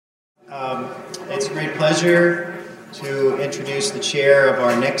It's a great pleasure to introduce the chair of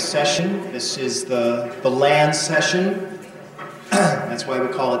our next session. This is the land session. That's why we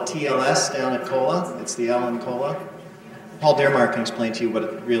call it TLS down at COLA. It's the L in COLA. Paul Dearmark can explain to you what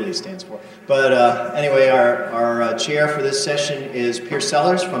it really stands for. But anyway, our chair for this session is Pierce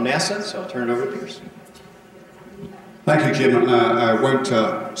Sellers from NASA, so I'll turn it over to Pierce. Thank you, Jim. I won't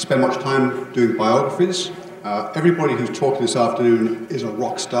spend much time doing biographies. Everybody who's talking this afternoon is a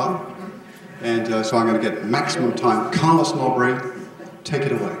rock star, and so I'm going to get maximum time. Carlos Nobre, take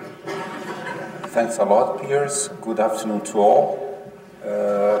it away. Thanks a lot, Pierce. Good afternoon to all.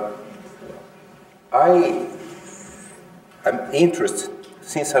 I'm interested,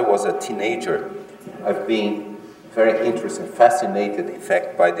 since I was a teenager, I've been very interested, fascinated, in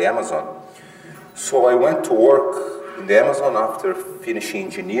fact, by the Amazon. So I went to work in the Amazon after finishing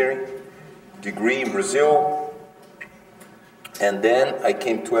engineering degree in Brazil, and then I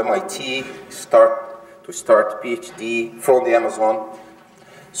came to MIT to start PhD from the Amazon.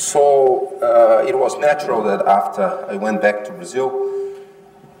 So it was natural that after I went back to Brazil,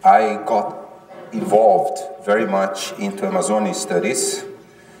 I got involved very much into Amazonian studies,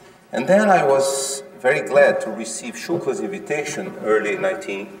 and then I was very glad to receive Shukla's invitation early in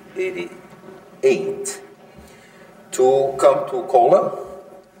 1988 to come to COLA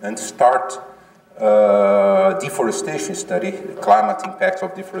and start deforestation study, the climate impacts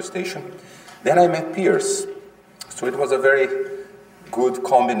of deforestation. Then I met Pierce, so it was a very good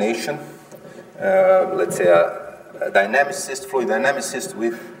combination. Let's say a dynamicist, fluid dynamicist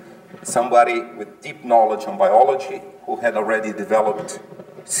with somebody with deep knowledge on biology who had already developed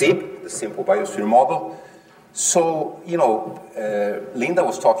SIB, the simple biosphere model. So, you know, Linda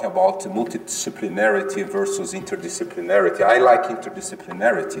was talking about multidisciplinarity versus interdisciplinarity. I like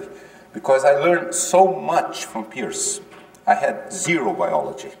interdisciplinarity because I learned so much from Pierce. I had zero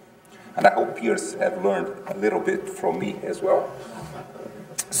biology, and I hope Pierce have learned a little bit from me as well.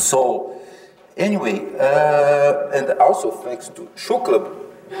 So, anyway, and also thanks to Shukla,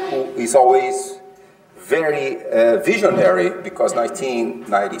 who is always very visionary, because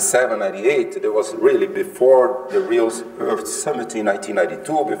 1997, 98, there was really before the real Earth Summit in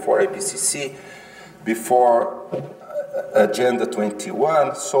 1992, before IPCC, before Agenda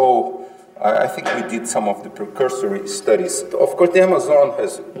 21, so I think we did some of the precursory studies. Of course, the Amazon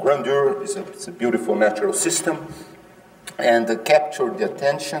has grandeur, it's a beautiful natural system, and captured the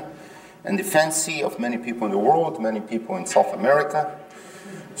attention and the fancy of many people in the world, many people in South America.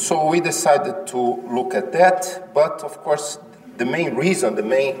 So we decided to look at that, but of course the main reason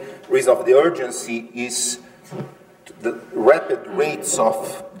of the urgency is the rapid rates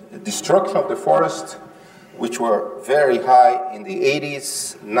of destruction of the forest, which were very high in the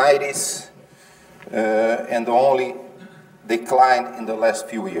 80s, 90s, and only declined in the last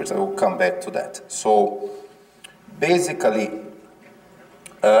few years. I will come back to that. So basically,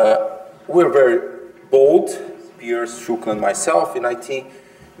 we're very bold, Pierce, Shukla, and myself. In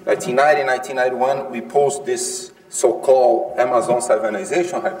 1990, 1991, we posed this so-called Amazon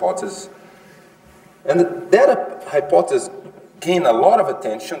savanization hypothesis. And that hypothesis gained a lot of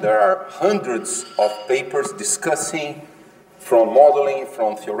attention. There are hundreds of papers discussing, from modeling,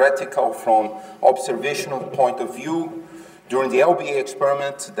 from theoretical, from observational point of view. During the LBA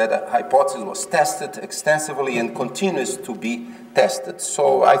experiment, that hypothesis was tested extensively and continues to be tested.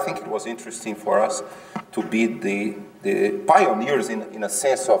 So I think it was interesting for us to be the pioneers in a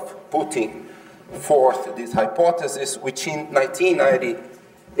sense of putting forth this hypothesis, which in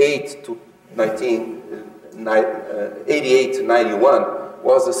 1998 to 91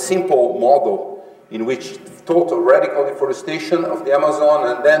 was a simple model in which total radical deforestation of the Amazon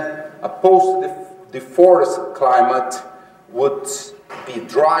and then a post-deforest climate would be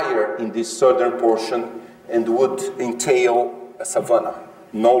drier in this southern portion and would entail a savanna,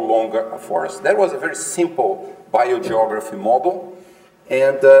 no longer a forest. That was a very simple biogeography model,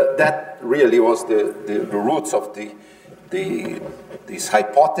 and that really was the roots of this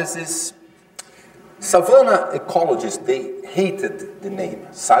hypothesis. Savanna ecologists, they hated the name,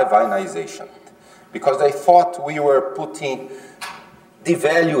 savanization, because they thought we were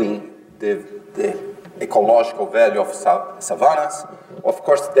devaluing the ecological value of savannas. Of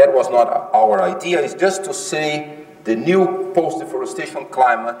course, that was not our idea. It's just to say the new post-deforestation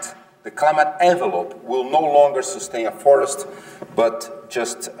climate, the climate envelope, will no longer sustain a forest, but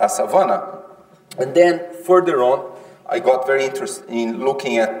just a savanna. And then further on, I got very interested in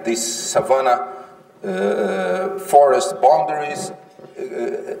looking at this savanna forest boundaries,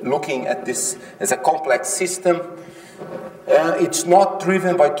 looking at this as a complex system. It's not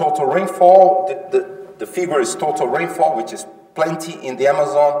driven by total rainfall. The figure is total rainfall, which is plenty in the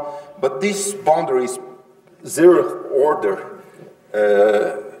Amazon, but this boundary is zero order.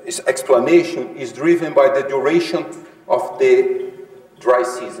 Its explanation is driven by the duration of the dry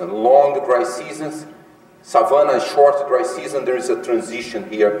season. Long dry seasons, savanna, short dry season, there is a transition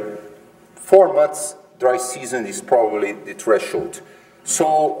here. 4 months dry season is probably the threshold.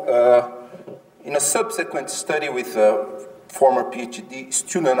 So in a subsequent study with a former PhD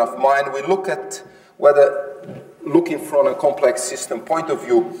student of mine, we look at whether, looking from a complex system point of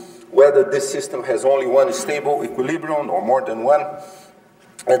view, whether this system has only one stable equilibrium or more than one.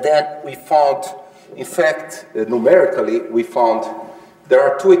 And then we found, in fact, numerically, we found there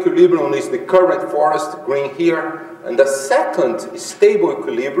are two equilibriums, is the current forest, green here, and the second stable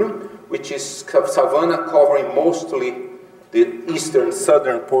equilibrium, which is savanna covering mostly the eastern,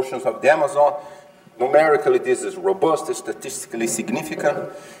 southern portions of the Amazon. Numerically, this is robust, statistically significant.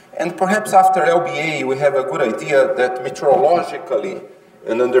 And perhaps after LBA, we have a good idea that meteorologically,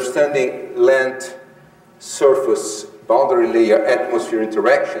 and understanding land surface, boundary layer, atmosphere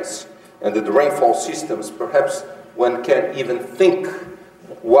interactions, and the rainfall systems, perhaps one can even think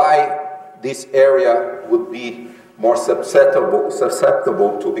why this area would be more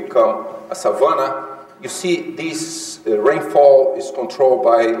susceptible to become a savanna. You see, this rainfall is controlled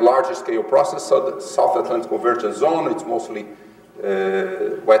by larger scale process, so the South Atlantic Convergence Zone, it's mostly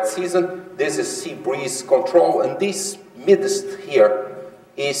wet season. This is sea breeze control, and this midst here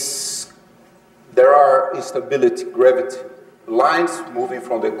is, there are instability, gravity lines moving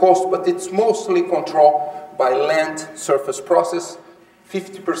from the coast, but it's mostly controlled by land surface process.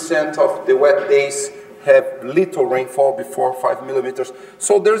 50% of the wet days have little rainfall before 5 millimeters.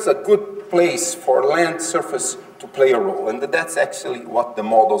 So there's a good place for land surface to play a role. And that's actually what the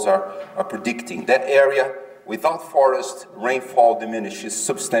models are predicting. That area without forest, rainfall diminishes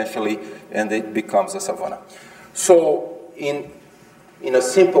substantially and it becomes a savanna. So in a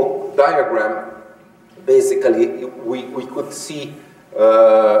simple diagram, basically we could see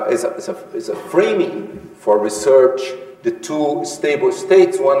as a framing for research the two stable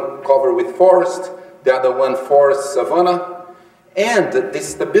states, one covered with forest, the other one forest savanna, and the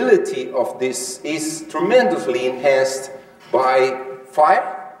stability of this is tremendously enhanced by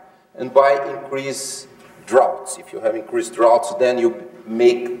fire and by increased droughts. If you have increased droughts, then you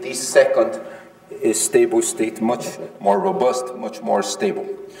make this second stable state much more robust, much more stable.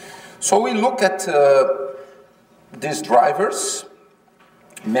 So we look at these drivers.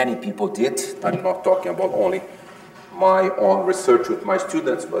 Many people did. I'm not talking about only my own research with my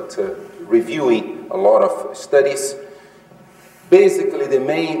students, but reviewing a lot of studies. Basically, the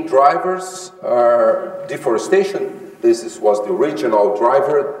main drivers are deforestation. This was the original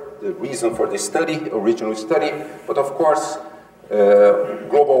driver, the reason for the study, original study. But of course,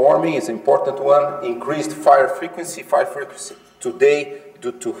 global warming is an important one. Increased fire frequency. Fire frequency today,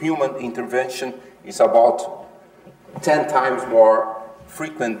 due to human intervention, is about 10 times more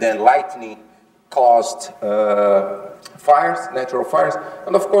frequent than lightning-caused fires, natural fires.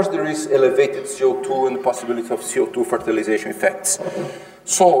 And of course, there is elevated CO2 and the possibility of CO2 fertilization effects.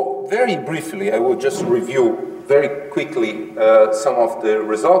 So very briefly, I will just review very quickly some of the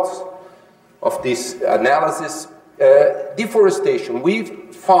results of this analysis. Deforestation,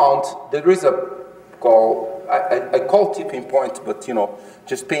 we've found there is a call, I call tipping point, but you know,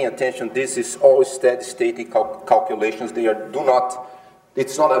 just paying attention, this is all steady state calculations. They are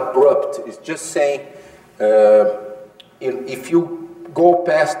it's not abrupt, it's just saying if you go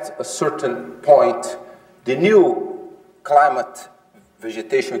past a certain point, the new climate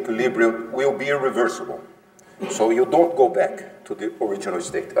vegetation equilibrium will be irreversible. So you don't go back to the original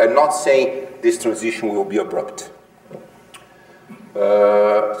state. I'm not saying this transition will be abrupt.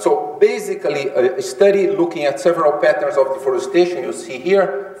 So basically, a study looking at several patterns of deforestation, you see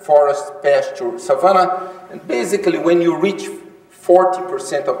here, forest, pasture, savanna, and basically when you reach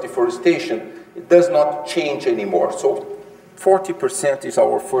 40% of deforestation, it does not change anymore. So 40% is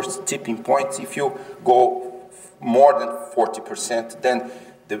our first tipping point. If you go more than 40%, then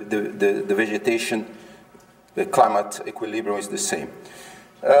the vegetation, the climate equilibrium is the same.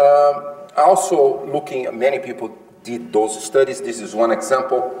 Also looking at, many people did those studies. This is one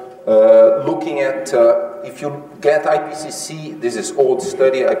example. Looking at, if you get IPCC, this is old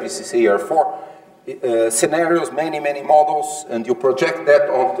study, IPCC AR4, scenarios, many models, and you project that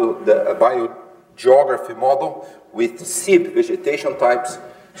onto the biogeography model with SIB vegetation types.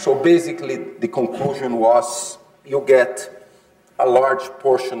 So basically the conclusion was you get a large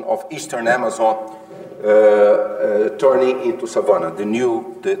portion of eastern Amazon turning into savanna. The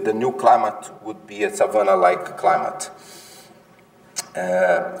new climate would be a savanna-like climate.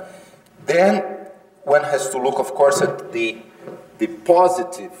 Then one has to look, of course, at the the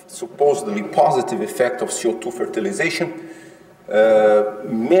positive, supposedly positive effect of CO2 fertilization.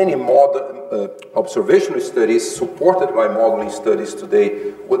 Many observational studies supported by modeling studies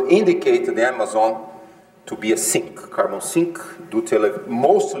today would indicate the Amazon to be a sink, carbon sink,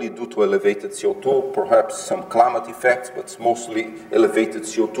 mostly due to elevated CO2, perhaps some climate effects, but mostly elevated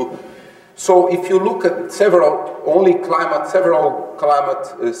CO2. So if you look at several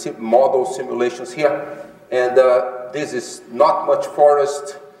climate model simulations here, and this is not much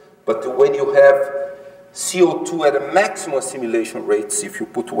forest, but when you have CO2 at a maximum assimilation rates, if you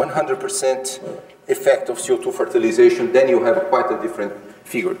put 100% effect of CO2 fertilization, then you have quite a different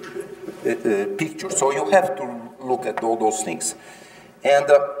picture. So you have to look at all those things.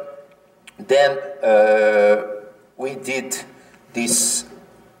 And then we did this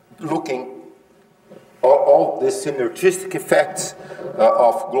looking all the synergistic effects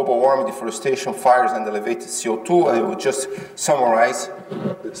of global warming, deforestation, fires, and elevated CO2. I will just summarize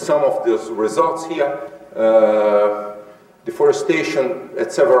some of those results here. Deforestation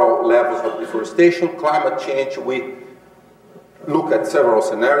at several levels of deforestation, climate change. We look at several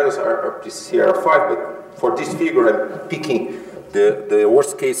scenarios. Here are 5, but for this figure, I'm picking the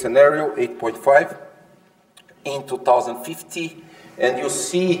worst case scenario, 8.5 in 2050. And you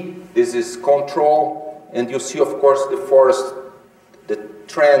see this is control. And you see, of course, the forest, the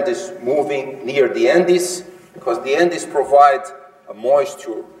trend is moving near the Andes, because the Andes provide a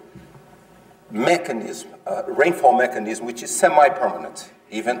moisture mechanism, rainfall mechanism, which is semi-permanent.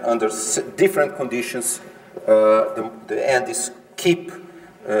 Even under different conditions, the Andes keep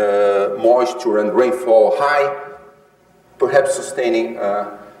moisture and rainfall high, perhaps sustaining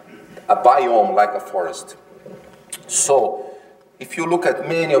a biome like a forest. So, if you look at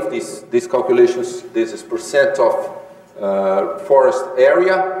many of these calculations, this is percent of forest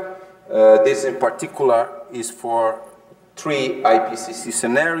area. This in particular is for 3 IPCC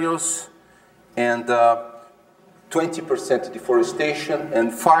scenarios, and 20% deforestation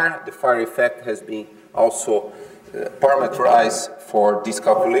and fire. The fire effect has been also parameterized for these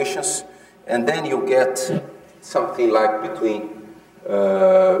calculations. And then you get something like between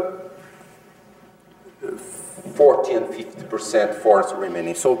 40 and 50% forest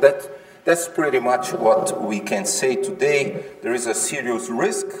remaining. So that's pretty much what we can say today. There is a serious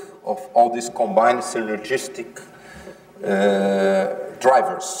risk of all these combined synergistic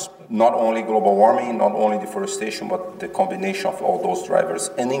drivers, not only global warming, not only deforestation, but the combination of all those drivers.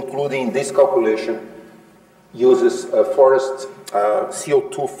 And including this calculation uses a forest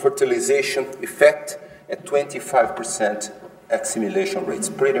CO2 fertilization effect at 25% assimilation rates,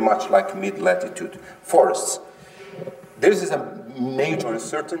 pretty much like mid-latitude forests. This is a major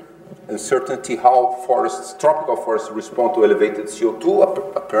uncertainty how forests, tropical forests respond to elevated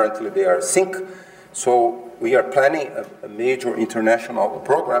CO2. Apparently they are sink. So we are planning a major international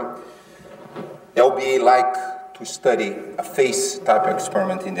program, LBA-like, to study a phase type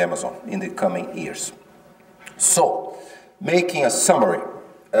experiment in the Amazon in the coming years. So, making a summary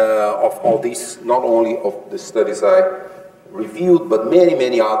of all these, not only of the studies I reviewed, but many,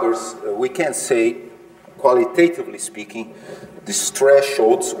 many others, we can say, qualitatively speaking, this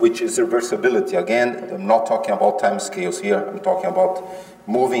thresholds, which is reversibility. Again, I'm not talking about time scales here. I'm talking about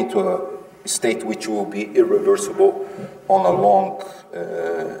moving to a state which will be irreversible on a long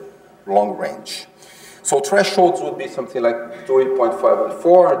range. So thresholds would be something like 3.5 and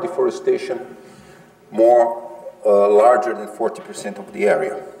 4, deforestation larger than 40% of the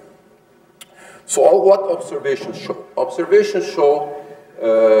area. So what observations show? Observations show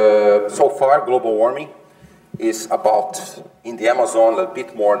so far global warming is about, in the Amazon, a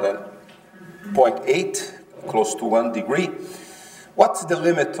bit more than 0.8, close to 1 degree. What's the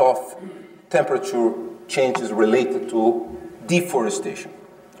limit of temperature changes related to deforestation?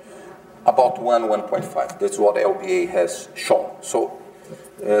 About 1.5. That's what LBA has shown. So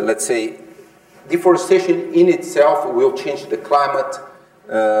let's say deforestation in itself will change the climate,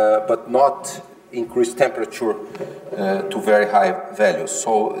 but not increase temperature to very high values.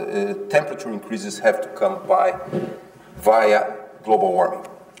 So temperature increases have to come via global warming.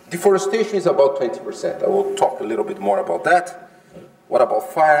 Deforestation is about 20%. I will talk a little bit more about that. What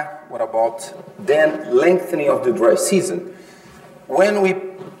about fire? What about then lengthening of the dry season? When we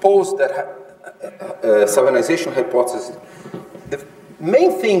posed that savannization hypothesis, the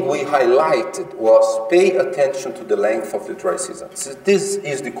main thing we highlighted was pay attention to the length of the dry season. So this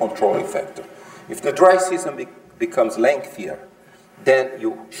is the controlling factor. If the dry season becomes lengthier, then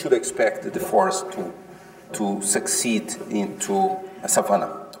you should expect the forest to succeed into a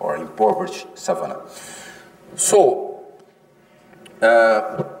savanna or impoverished savanna. So,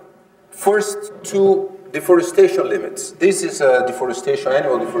 first two deforestation limits. This is a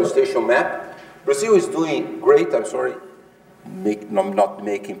annual deforestation map. Brazil is doing great. I'm sorry, I'm not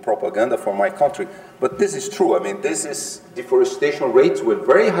making propaganda for my country, but this is true. I mean, this is deforestation rates were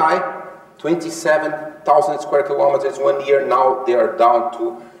very high, 27,000 square kilometers 1 year. Now they are down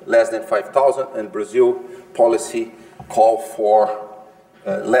to less than 5,000, and Brazil policy call for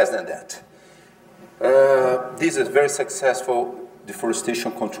less than that. This is very successful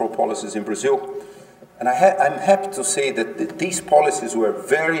deforestation control policies in Brazil. And I'm happy to say that these policies were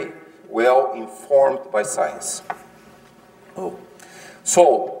very well informed by science. Oh.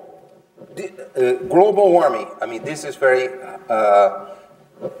 So, global warming, I mean, this is very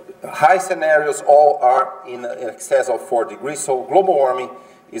high scenarios, all are in excess of 4 degrees, so global warming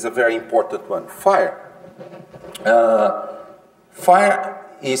is a very important one. Fire. Fire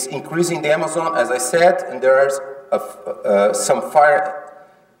is increasing in the Amazon, as I said, and there are some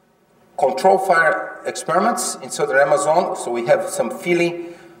control fire experiments in southern Amazon, so we have some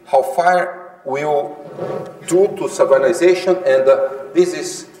feeling how fire will do to savanization, and this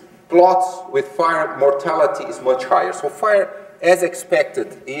is plots with fire mortality is much higher. So fire, as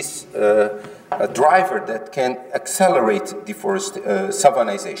expected, is a driver that can accelerate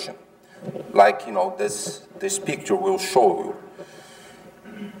savanization, like this picture will show you.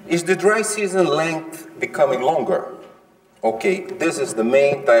 Is the dry season length becoming longer? Okay, this is the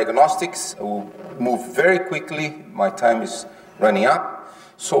main diagnostics. I will move very quickly. My time is running up.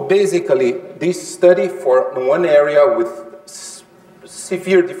 So basically, this study for one area with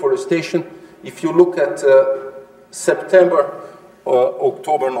severe deforestation, if you look at September,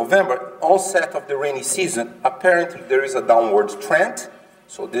 October, November, onset of the rainy season, apparently there is a downward trend.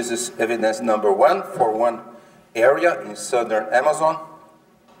 So this is evidence number 1 for one area in southern Amazon.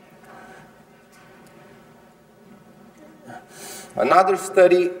 Another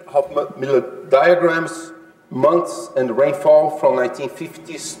study of diagrams, months and rainfall from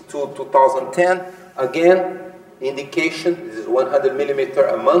 1950s to 2010. Again, indication, this is 100 millimeter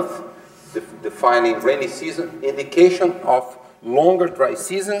a month, defining rainy season, indication of longer dry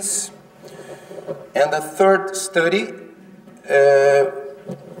seasons. And the third study,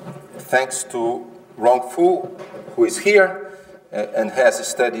 thanks to Rong Fu, who is here and has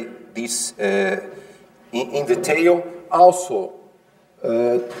studied this in detail, also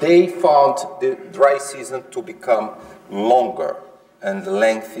they found the dry season to become longer, and the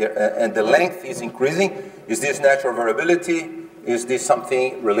length is increasing. Is this natural variability? Is this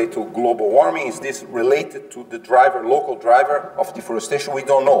something related to global warming? Is this related to the local driver of deforestation? We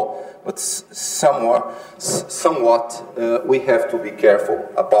don't know, but somewhat we have to be careful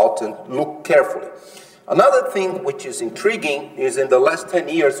about and look carefully. Another thing which is intriguing is in the last 10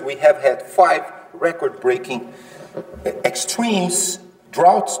 years we have had 5 record-breaking extremes: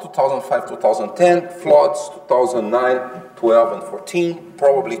 droughts 2005-2010, floods 2009, 12, and 14.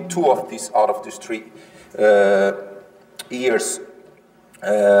 Probably 2 of these out of these 3 years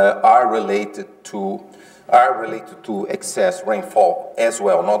are related to excess rainfall as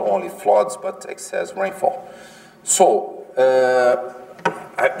well. Not only floods, but excess rainfall. So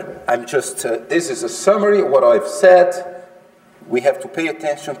I'm just. This is a summary of what I've said. We have to pay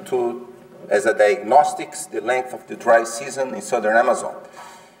attention to, as a diagnostics, the length of the dry season in southern Amazon.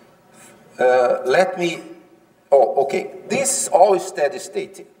 This is all steady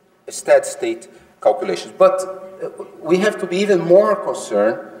state calculations, but we have to be even more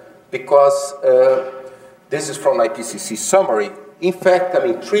concerned because this is from IPCC summary. In fact, I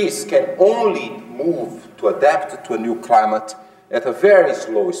mean, trees can only move to adapt to a new climate at a very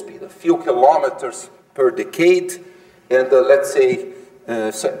slow speed, a few kilometers per decade, and let's say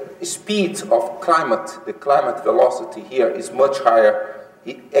speed of climate, the climate velocity here is much higher,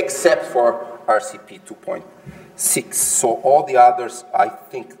 except for RCP 2.6. So all the others, I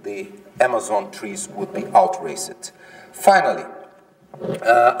think the Amazon trees would be outraced. Finally,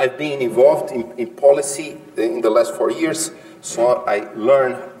 I've been involved in policy in the last 4 years, so I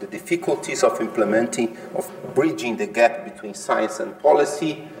learned the difficulties of bridging the gap between science and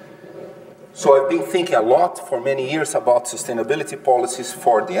policy. So I've been thinking a lot for many years about sustainability policies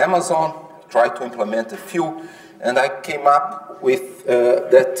for the Amazon, tried to implement a few, and I came up with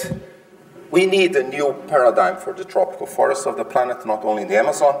that we need a new paradigm for the tropical forests of the planet, not only in the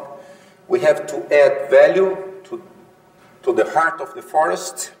Amazon. We have to add value to the heart of the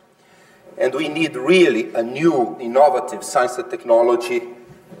forest, and we need really a new, innovative science and technology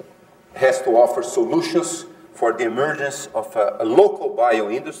has to offer solutions for the emergence of a local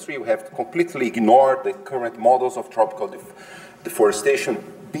bio-industry. We have to completely ignore the current models of tropical deforestation,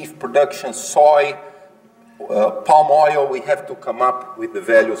 beef production, soy, palm oil. We have to come up with the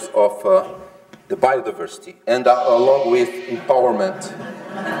values of the biodiversity, and along with empowerment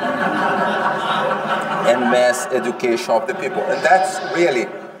and mass education of the people. And that's really,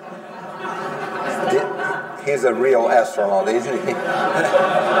 he's a real astronaut, isn't he?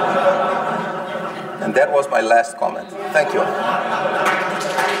 And that was my last comment. Thank you.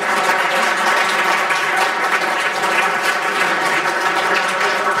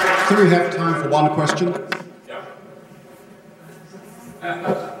 Do we have time for one question? Yeah.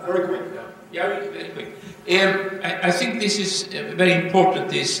 Very quick. Yeah, very quick. I think this is very important,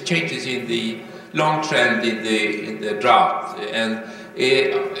 these changes in the long trend in the drought. And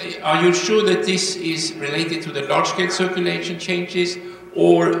are you sure that this is related to the large-scale circulation changes,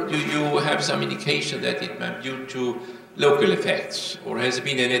 or do you have some indication that it might be due to local effects, or has there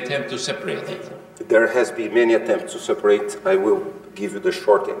been an attempt to separate it? There has been many attempts to separate. I will give you the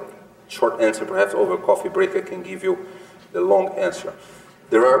short answer, perhaps over a coffee break I can give you the long answer.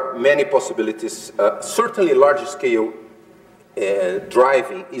 There are many possibilities. Certainly large-scale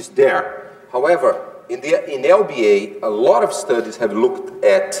driving is there. However, in LBA, a lot of studies have looked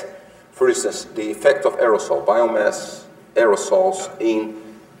at, for instance, the effect of aerosol, biomass aerosols in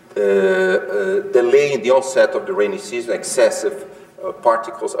delaying the onset of the rainy season, excessive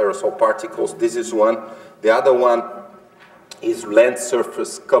particles, aerosol particles. This is one. The other one is land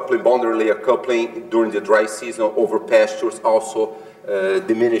surface coupling, boundary layer coupling during the dry season over pastures, also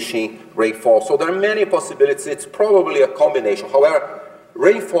diminishing rainfall. So there are many possibilities. It's probably a combination. However,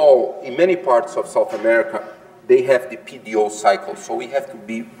 rainfall in many parts of South America, they have the PDO cycle. So we have to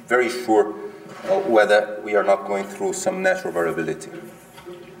be very sure whether we are not going through some natural variability.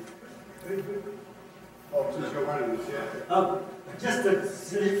 Just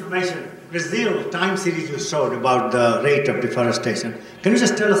information. Brazil time series you showed about the rate of deforestation. Can you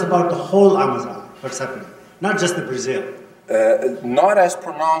just tell us about the whole Amazon? What's happening? Not just the Brazil. Not as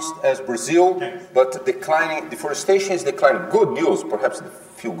pronounced as Brazil, Thanks. but declining. Deforestation is declining. Good news, perhaps the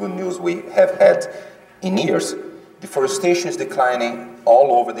few good news we have had in years. Deforestation is declining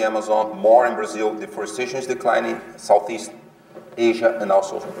all over the Amazon, more in Brazil. Deforestation is declining Southeast Asia and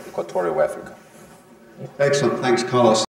also Equatorial Africa. Excellent. Thanks, Carlos.